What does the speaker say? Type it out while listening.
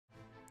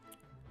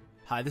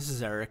Hi, this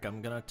is Eric.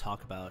 I'm going to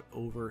talk about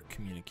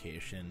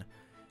over-communication.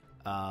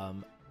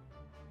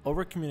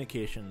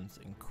 Over-communication is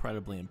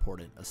incredibly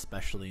important,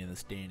 especially in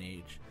this day and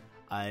age.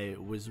 I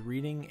was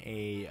reading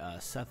a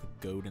Seth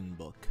Godin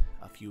book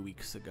a few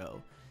weeks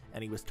ago,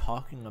 and he was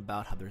talking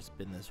about how there's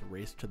been this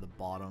race to the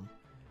bottom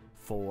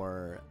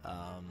for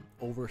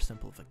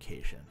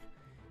oversimplification.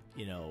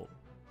 You know,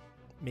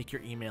 make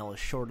your email as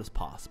short as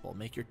possible,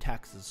 make your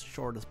text as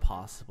short as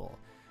possible,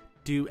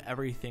 do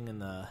everything in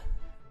the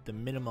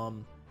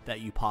minimum that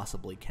you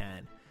possibly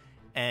can.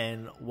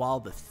 And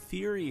while the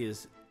theory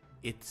is,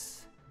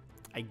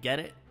 I get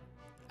it,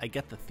 I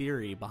get the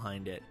theory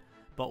behind it,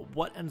 but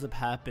what ends up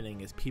happening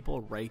is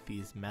people write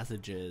these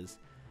messages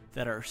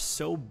that are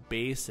so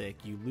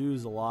basic, you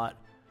lose a lot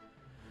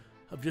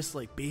of just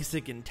like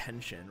basic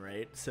intention,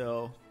 right?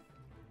 So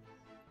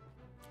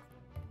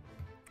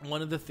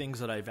one of the things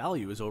that I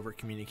value is over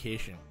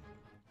communication.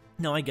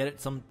 Now, I get it.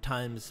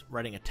 Sometimes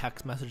writing a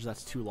text message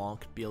that's too long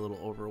could be a little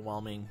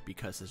overwhelming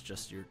because it's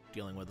just you're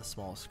dealing with a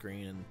small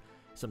screen, and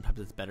sometimes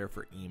it's better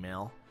for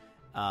email.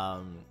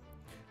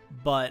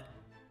 But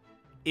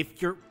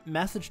if your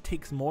message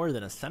takes more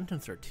than a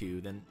sentence or two,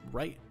 then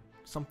write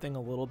something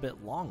a little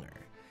bit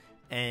longer.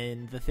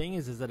 And the thing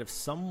is that if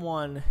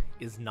someone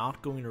is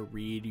not going to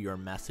read your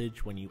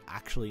message when you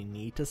actually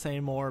need to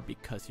say more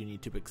because you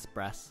need to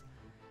express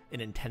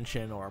an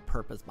intention or a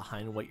purpose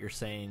behind what you're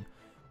saying,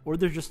 or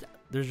there's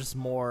just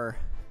more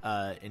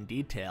in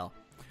detail,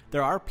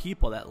 there are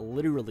people that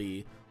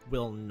literally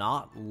will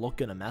not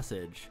look at a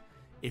message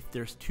if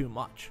there's too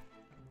much.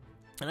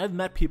 And I've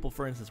met people,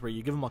 for instance, where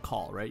you give them a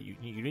call, right?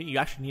 You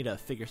actually need to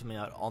figure something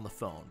out on the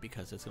phone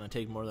because it's going to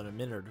take more than a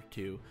minute or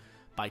two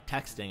by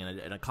texting,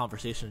 and a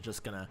conversation is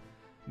just going to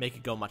make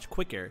it go much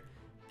quicker.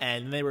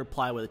 And they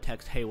reply with a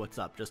text, "Hey, what's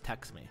up? Just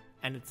text me."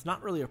 And it's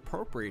not really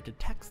appropriate to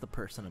text the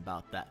person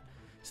about that.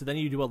 So then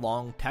you do a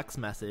long text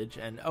message,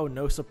 and oh,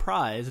 no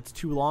surprise, it's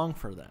too long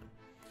for them.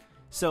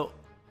 So,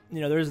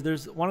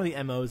 there's one of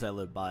the MOs I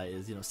live by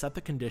is, set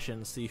the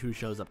conditions, see who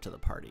shows up to the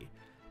party.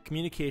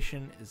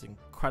 Communication is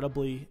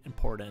incredibly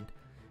important.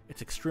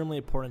 It's extremely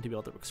important to be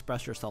able to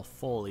express yourself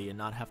fully and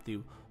not have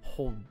to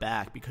hold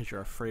back because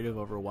you're afraid of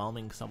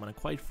overwhelming someone. And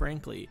quite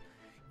frankly,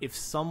 if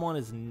someone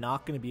is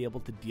not going to be able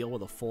to deal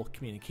with a full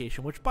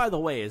communication, which by the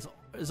way is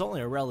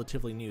only a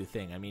relatively new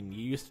thing. I mean,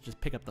 you used to just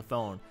pick up the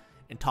phone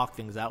and talk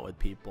things out with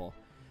people.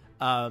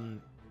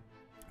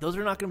 Those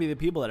are not going to be the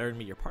people that are going to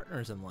be your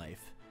partners in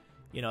life.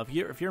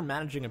 If you're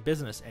managing a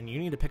business and you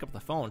need to pick up the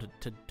phone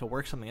to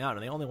work something out,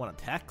 and they only want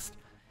to text,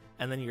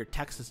 and then your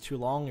text is too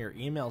long, your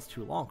email's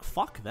too long,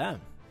 fuck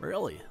them.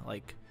 Really,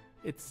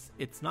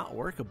 it's not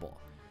workable.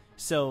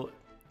 So,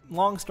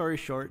 long story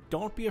short,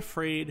 don't be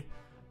afraid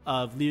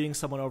of leaving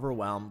someone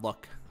overwhelmed.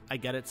 Look, I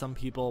get it. Some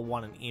people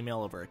want an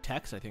email over a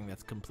text. I think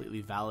that's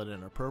completely valid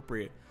and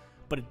appropriate.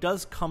 But it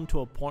does come to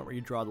a point where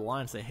you draw the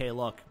line and say, hey,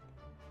 look,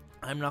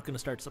 I'm not going to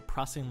start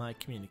suppressing my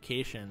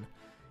communication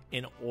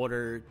in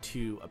order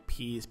to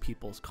appease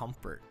people's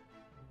comfort.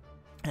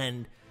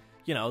 And,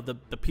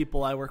 the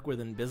people I work with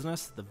in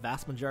business, the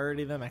vast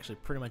majority of them, actually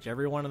pretty much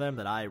every one of them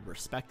that I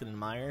respect and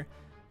admire,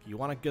 if you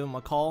want to give them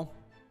a call,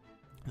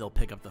 they'll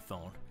pick up the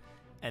phone.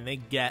 And they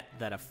get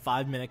that a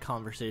 5-minute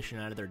conversation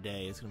out of their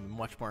day is going to be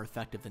much more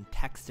effective than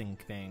texting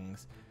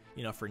things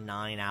for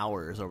 9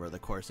 hours over the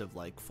course of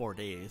 4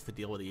 days to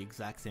deal with the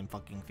exact same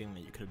fucking thing that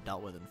you could have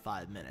dealt with in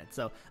 5 minutes.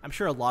 So I'm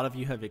sure a lot of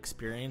you have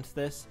experienced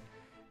this.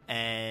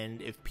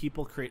 And if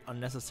people create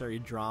unnecessary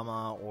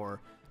drama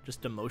or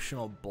just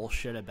emotional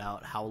bullshit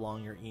about how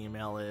long your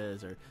email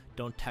is, or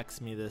don't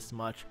text me this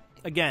much.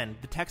 Again,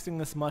 the texting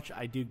this much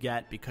I do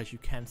get because you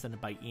can send it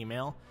by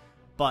email.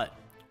 But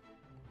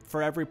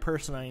for every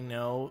person I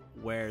know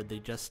where they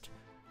just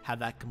have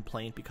that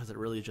complaint because it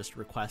really just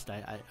request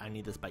I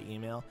need this by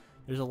email,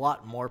 there's a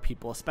lot more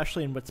people,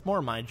 especially in what's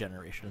more my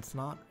generation. It's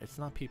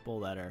not people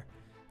that are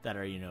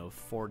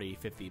 40,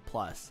 50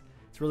 plus.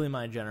 It's really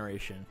my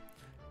generation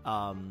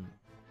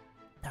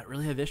that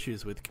really have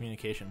issues with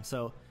communication.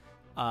 So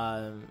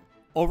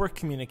over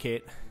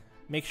communicate.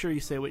 Make sure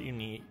you say what you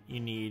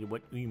need,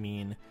 what you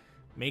mean.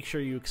 Make sure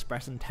you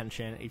express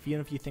intention.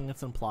 Even if you think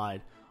it's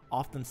implied,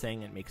 often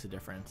saying it makes a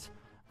difference.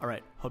 All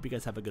right, hope you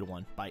guys have a good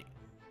one. Bye.